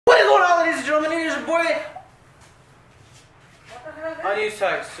Wait! Unused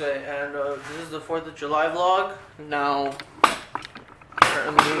tags today, and this is the 4th of July vlog. Now,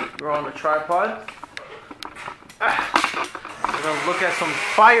 currently we're on a tripod. We're gonna look at some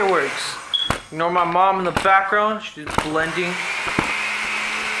fireworks. Ignore my mom in the background, she's blending.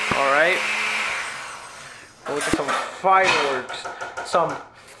 Alright. We'll look at some fireworks. Some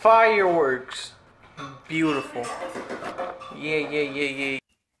fireworks. Beautiful. Yeah.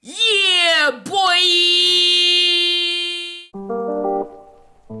 Yeah, boy!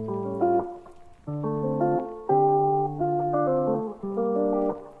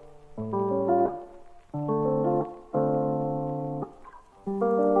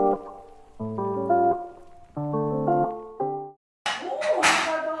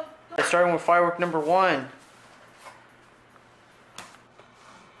 Starting with firework number 1.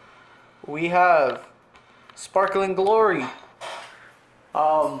 We have Sparkling Glory.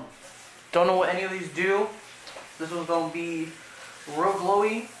 Don't know what any of these do. This one's gonna be real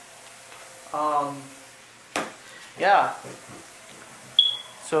glowy. Yeah.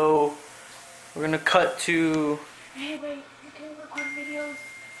 So we're gonna cut to. Hey, wait, you can record videos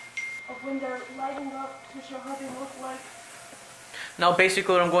of when they're lighting up to show how they look like. Now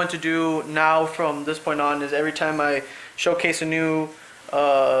basically what I'm going to do now from this point on is every time I showcase a new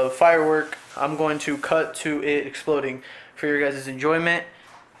firework, I'm going to cut to it exploding for your guys' enjoyment.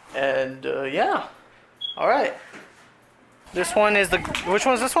 And yeah. Alright. This one is the, which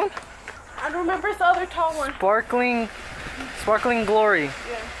one is this one? I don't remember, it's the other tall one. Sparkling Glory. Yeah.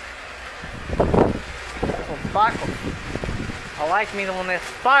 This one sparkle. I like me the one that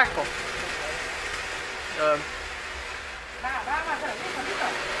sparkle.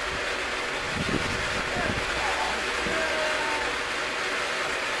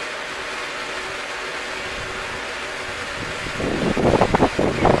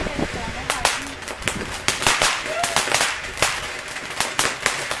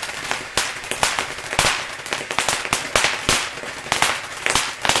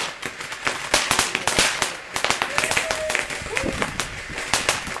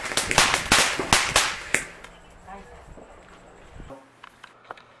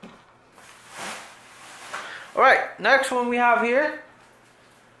 Alright, next one we have here,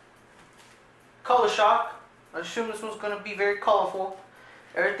 color shock. I assume this one's going to be very colorful.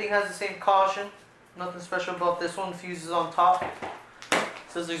 Everything has the same caution. Nothing special about this one. Fuses on top. It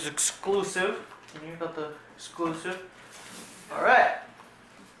says it's exclusive. And you got the exclusive. Alright.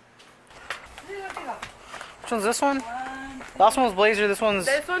 Which one's this one? Last one was Blazer. This one is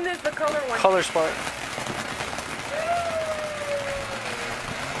the color one. Color Spark.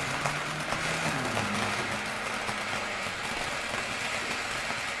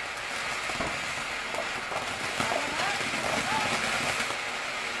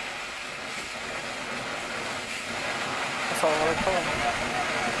 That's all I call.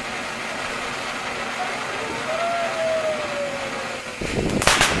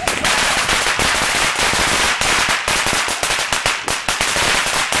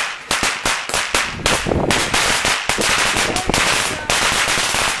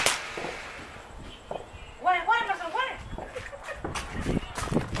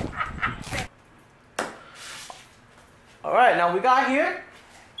 Alright, now we got here.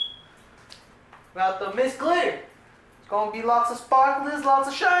 We got the Miss Glitter. It's gonna be lots of sparklers, lots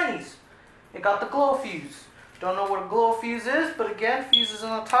of shinies. It got the glow fuse. Don't know what a glow fuse is, but again, fuse is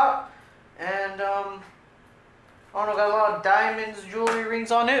on the top. And I don't know, got a lot of diamonds, jewelry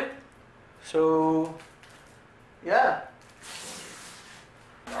rings on it. So yeah.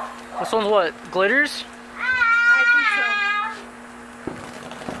 This one's what? Glitters? I think so.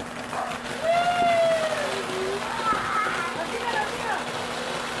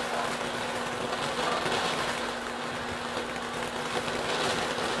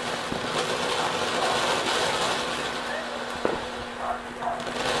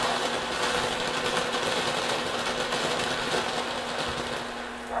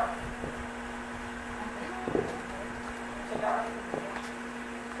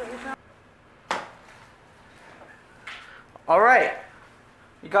 Alright,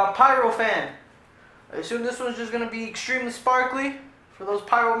 you got Pyro Fan. I assume this one's just going to be extremely sparkly for those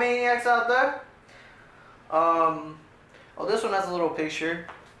pyromaniacs out there. Oh, this one has a little picture.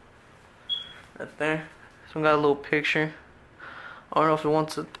 Right there. This one got a little picture. I don't know if it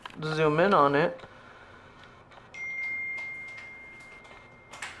wants to zoom in on it.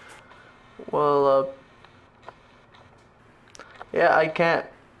 Well, yeah, I can't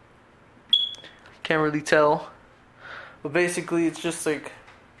really tell. But basically it's just like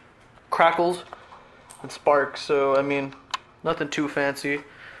crackles and sparks, so I mean nothing too fancy.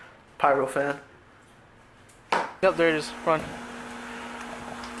 Pyro fan. Yep, there it is. Run.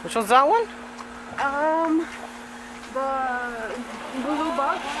 Which one's that one? The blue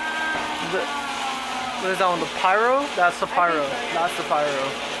box. What is that one? The pyro? That's the pyro. That's the pyro.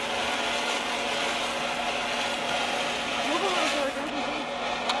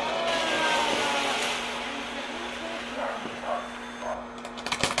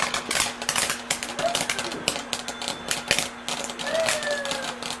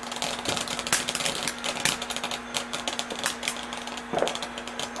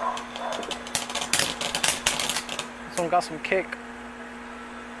 This one got some kick.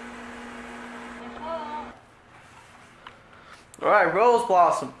 Alright, Rose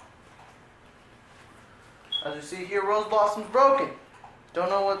Blossom. As you see here, Rose Blossom's broken. Don't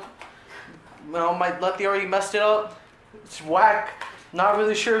know what, you know, might Lucky already messed it up. It's whack. Not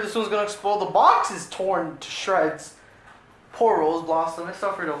really sure if this one's gonna explode. The box is torn to shreds. Poor Rose Blossom. It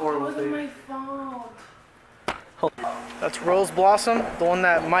suffered a horrible fate. It wasn't my fault. That's Rose Blossom, the one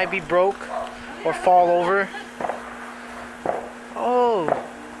that might be broke or fall over. Oh.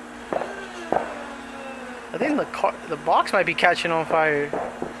 I think the box might be catching on fire.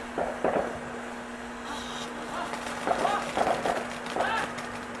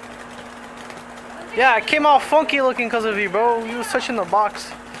 Yeah, it came all funky looking because of you, bro. You was touching the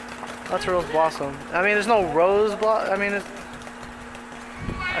box. That's Rose Blossom. I mean, there's no rose blossom. I mean,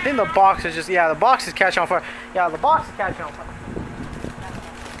 I think the box is just, yeah, the box is catching on fire. Yeah, the box is catching on fire.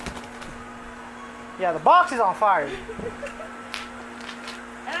 Yeah, the box is on fire.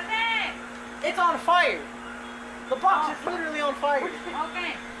 It's on fire. The box is literally on fire.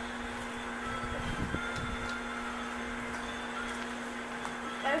 Okay.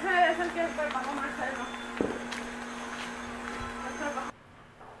 Ese es el que trabajó Marcelo.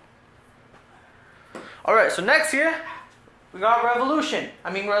 Alright, so next here, we got Resolution.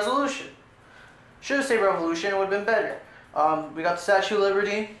 Should say Revolution, it would have been better. We got the Statue of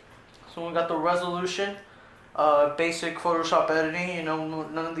Liberty. So we got the Resolution. Basic Photoshop editing. You know,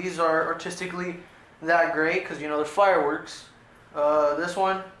 none of these are artistically that great because, you know, they're fireworks. This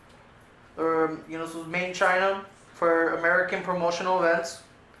one, you know, this was made in China for American promotional events.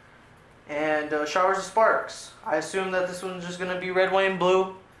 And showers of sparks. I assume that this one's just going to be red, white, and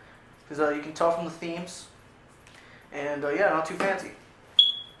blue. Because you can tell from the themes. And yeah, not too fancy.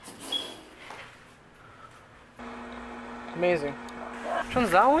 Amazing. Which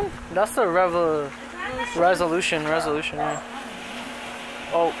one's that one? That's the Resolution, yeah.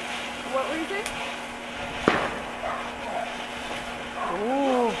 Oh. What were you saying?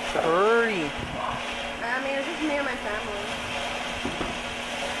 Ooh, pretty. I mean, it's just me and my family.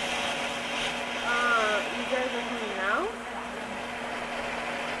 You guys are coming now?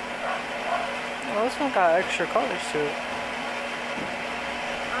 Oh, this one got extra colors to it.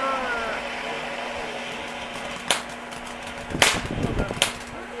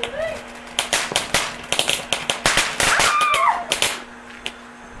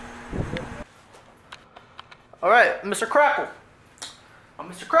 Alright, Mr. Crackle.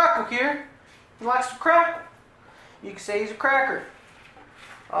 Mr. Crackle here. He likes to crackle. You can say he's a cracker.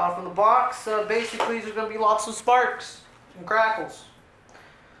 From the box, basically there's going to be lots of sparks and crackles.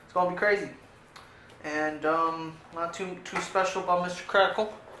 It's going to be crazy. And not too special about Mr.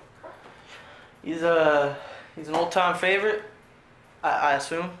 Crackle. He's an old-time favorite, I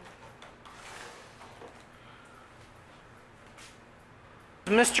assume.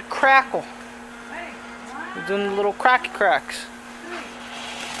 Mr. Crackle. He's doing the little cracky cracks.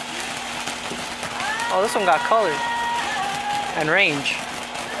 Oh, this one got color and range.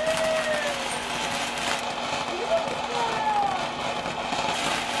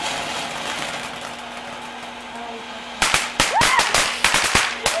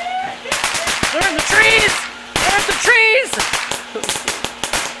 They're in the trees! They're in the trees!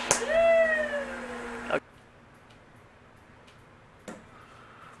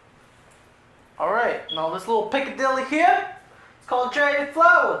 Alright, now this little Piccadilly here, it's called Jade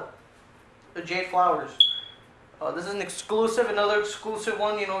Flower. The Jade Flowers. This is an exclusive, another exclusive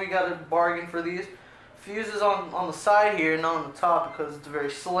one. You know, you gotta bargain for these. Fuse is on the side here, not on the top because it's a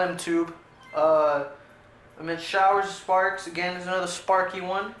very slim tube. I mean, showers of sparks. Again, there's another sparky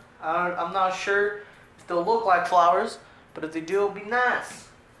one. I'm not sure if they'll look like flowers, but if they do, it'll be nice.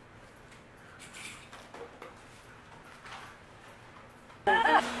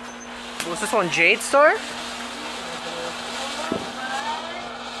 What's this one, Jade Star?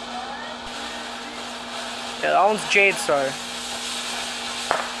 Yeah, that one's Jade Star.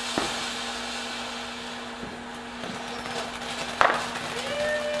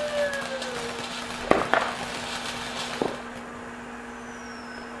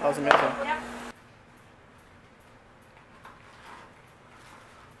 That was amazing.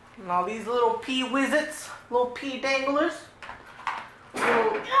 Now these little pea wizards, little pea danglers,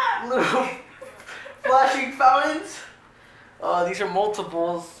 little flashing fountains. These are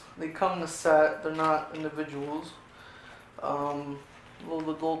multiples. They come in a set. They're not individuals.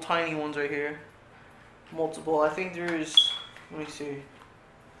 Little tiny ones right here. Multiple. I think there's. Let me see.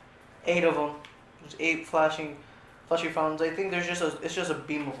 8 of them. There's 8 flashing fountains. I think there's just it's just a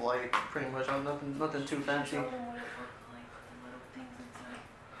beam of light, pretty much. Nothing too fancy.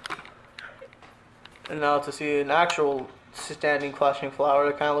 And now to see an actual standing flashing flower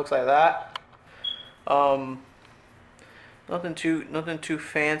that kind of looks like that. Nothing too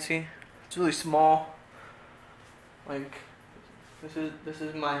fancy. It's really small. Like this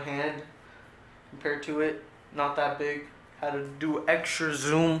is my hand compared to it. Not that big. Had to do extra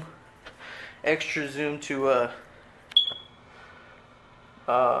zoom to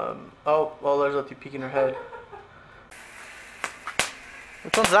oh well, there's Lottie peeking her head.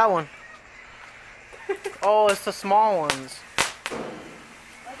 Which one's that one? Oh, it's the small ones.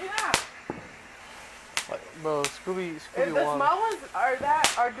 What, bro, Scooby If the won. small ones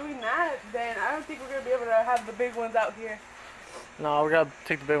are doing that, then I don't think we're gonna be able to have the big ones out here. No, we gotta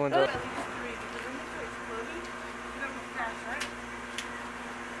take the big ones out.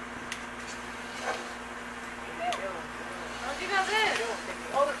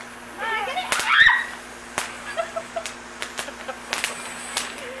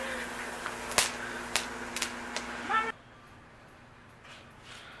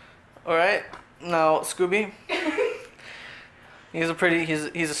 All right, now Scooby. He's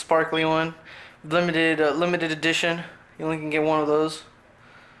a sparkly one, limited edition. You only can get one of those.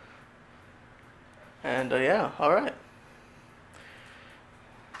 And yeah, all right.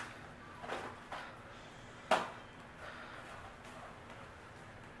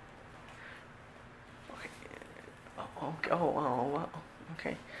 Okay. Oh,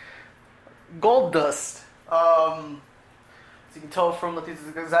 okay. Gold dust. As you can tell from these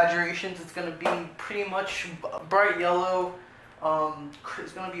exaggerations, it's gonna be pretty much bright yellow.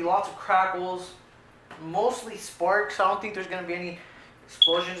 It's gonna be lots of crackles, mostly sparks. I don't think there's gonna be any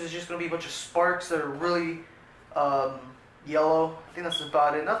explosions. It's just gonna be a bunch of sparks that are really yellow. I think that's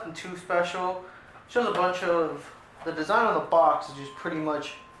about it. Nothing too special. Shows a bunch of the design on the box is just pretty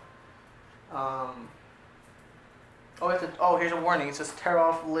much. Oh, here's a warning. It says tear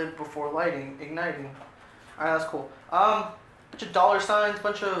off lid before igniting. Alright, that's cool. Bunch of dollar signs,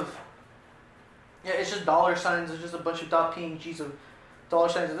 it's just dollar signs. There's just a bunch of .pngs of dollar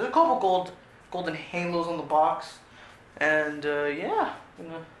signs. There's a couple golden halos on the box, and yeah, I'm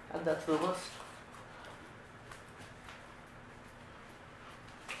gonna add that to the list.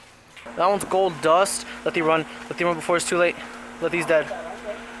 That one's gold dust. Let the run before it's too late. Let these dead.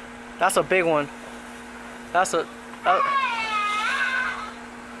 That's a big one. That's a.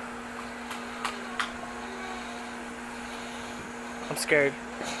 I'm scared.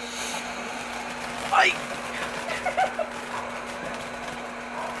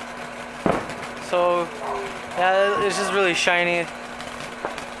 So, yeah, it's just really shiny.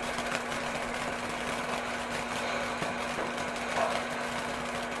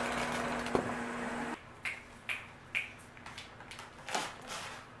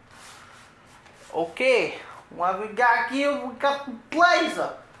 Okay, what we got here? We got the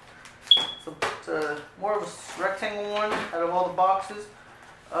blazer. So it's more of a rectangle one out of all the boxes.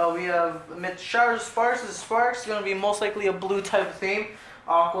 We have amid showers of sparks. This sparks is gonna be most likely a blue type of theme,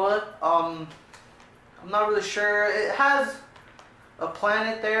 aqua. I'm not really sure. It has a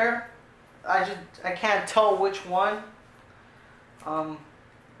planet there. I can't tell which one.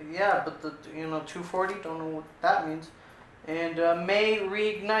 Yeah, but the 240. Don't know what that means. And may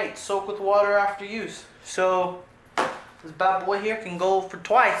reignite, soak with water after use. So this bad boy here can go for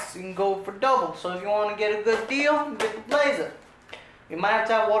twice. You can go for double. So if you want to get a good deal, you get the blazer. You might have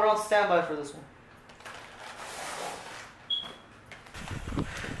to have water on standby for this one.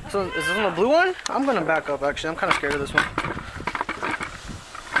 So is this one a blue one? I'm gonna back up actually. I'm kind of scared of this one.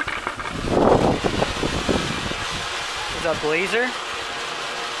 Is that blazer?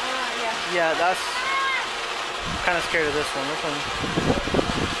 Yeah. Yeah, that's. I'm kind of scared of this one. This one.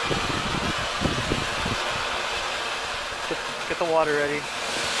 Get the water ready.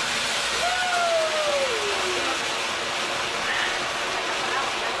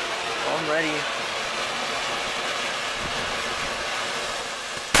 Oh, I'm ready.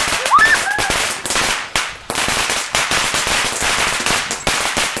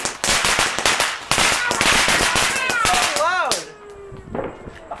 So loud.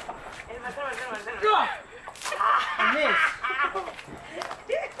 I missed.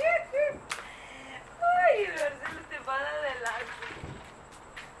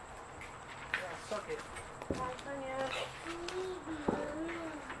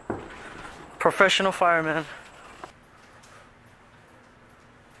 Professional fireman.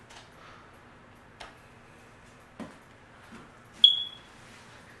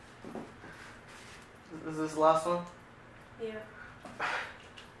 Is this the last one? Yeah.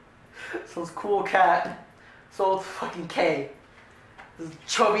 So this cool cat. So it's fucking K. This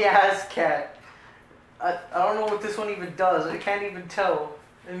chubby ass cat. I don't know what this one even does. I can't even tell.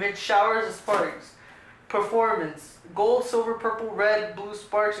 It emits showers of sparks. Performance. Gold, silver, purple, red, blue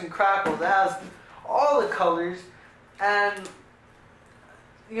sparks, and crackles. It has all the colors. And,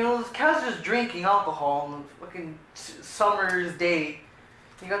 you know, this cat's just drinking alcohol on the fucking summer's day.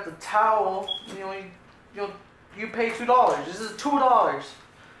 You got the towel. You pay $2. This is $2.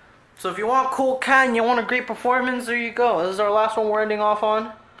 So if you want a cool cat and you want a great performance, there you go. This is our last one we're ending off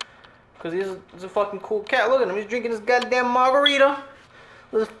on. Because he's a fucking cool cat. Look at him. He's drinking this goddamn margarita.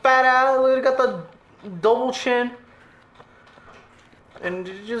 With his fat ass. Look, he got the double chin. And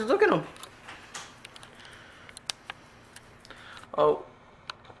just look at him. Oh.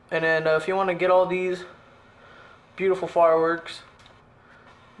 And then if you want to get all these beautiful fireworks,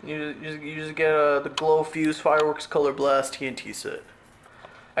 you just get the Glow Fuse Fireworks Color Blast TNT set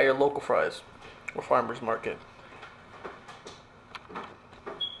at your local Fry's or Farmers Market.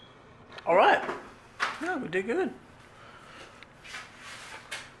 Alright. Yeah, we did good.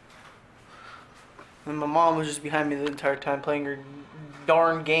 And my mom was just behind me the entire time playing her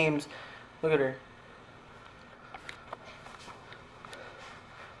darn games. Look at her.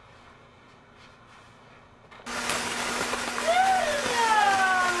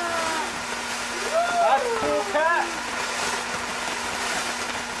 That's a cool cat.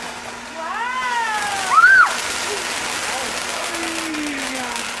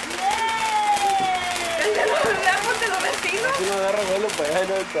 Aquí lo agarra vuelo para allá,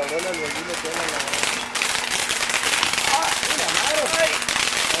 no, tu abuela al vecino tiene la... ¡Ah! ¡Mira, madre!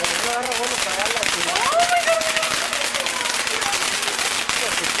 No agarra vuelo para allá la ciudad. ¡Oh, my God!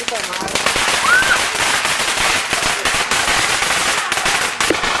 ¡Su puta madre!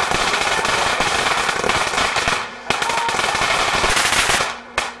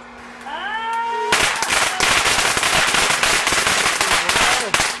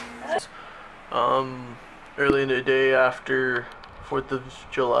 Early in the day after 4th of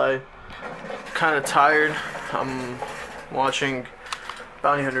July, kind of tired. I'm watching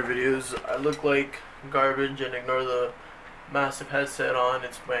bounty hunter videos. I look like garbage and ignore the massive headset on.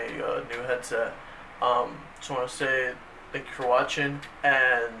 It's my new headset. Just want to say thank you for watching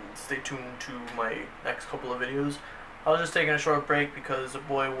and stay tuned to my next couple of videos. I was just taking a short break because the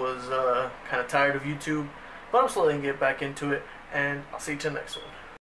boy was kind of tired of YouTube, but I'm slowly getting back into it, and I'll see you till the next one.